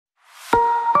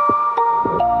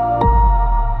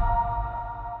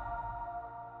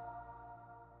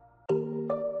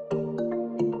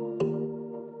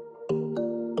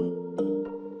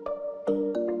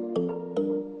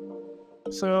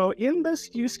So in this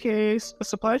use case, a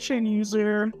supply chain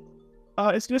user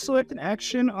is going to select an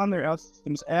action on their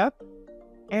Outsystems app.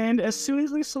 And as soon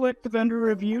as they select the vendor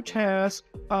review task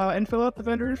and fill out the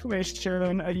vendor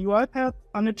information, a UiPath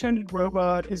unattended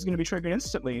robot is going to be triggered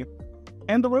instantly.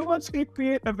 And the robot's going to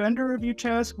create a vendor review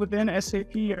task within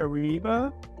SAP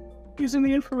Ariba using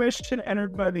the information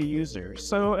entered by the user.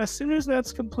 So as soon as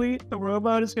that's complete, the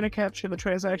robot is going to capture the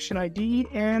transaction ID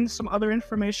and some other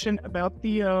information about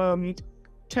the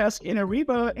task in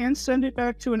Ariba and send it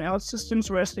back to an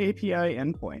Outsystems REST API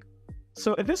endpoint.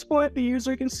 So at this point, the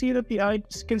user can see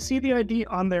the ID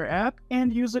on their app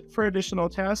and use it for additional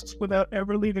tasks without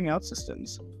ever leaving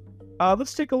Outsystems.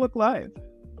 Let's take a look live.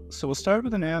 So we'll start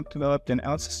with an app developed in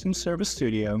Outsystems Service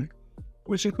Studio,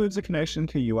 which includes a connection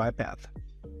to UiPath.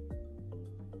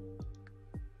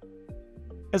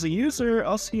 As a user,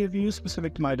 I'll see a view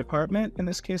specific to my department, in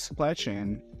this case supply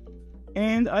chain,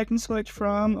 and I can select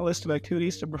from a list of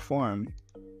activities to perform.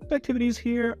 The activities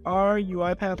here are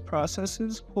UiPath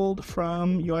processes pulled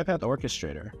from UiPath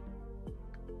Orchestrator.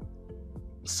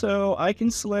 So I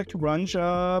can select Run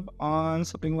Job on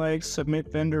something like Submit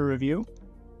Vendor Review,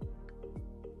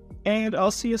 and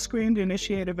I'll see a screen to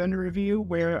initiate a vendor review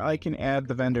where I can add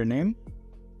the vendor name.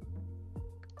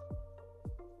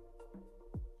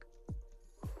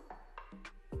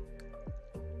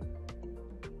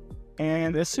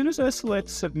 And as soon as I select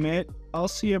Submit, I'll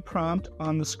see a prompt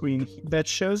on the screen that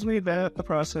shows me that the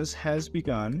process has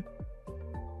begun.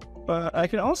 But I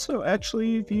can also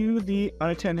actually view the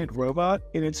unattended robot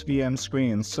in its VM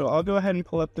screen. So I'll go ahead and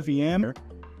pull up the VM.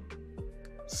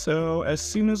 So as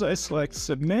soon as I select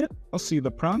Submit, I'll see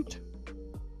the prompt.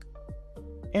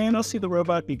 And I'll see the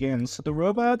robot begin. So the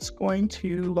robot's going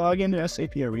to log into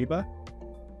SAP Ariba,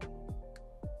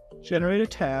 generate a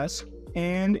task,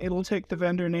 and it'll take the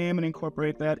vendor name and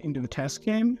incorporate that into the task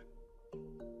game.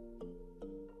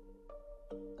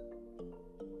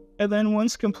 And then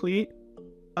once complete,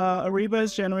 Ariba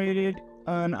has generated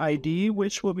an ID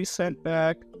which will be sent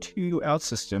back to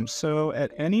Outsystems. So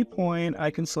at any point, I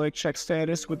can select check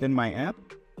status within my app,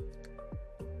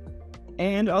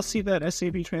 and I'll see that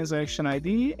SAP transaction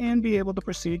ID and be able to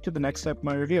proceed to the next step of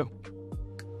my review.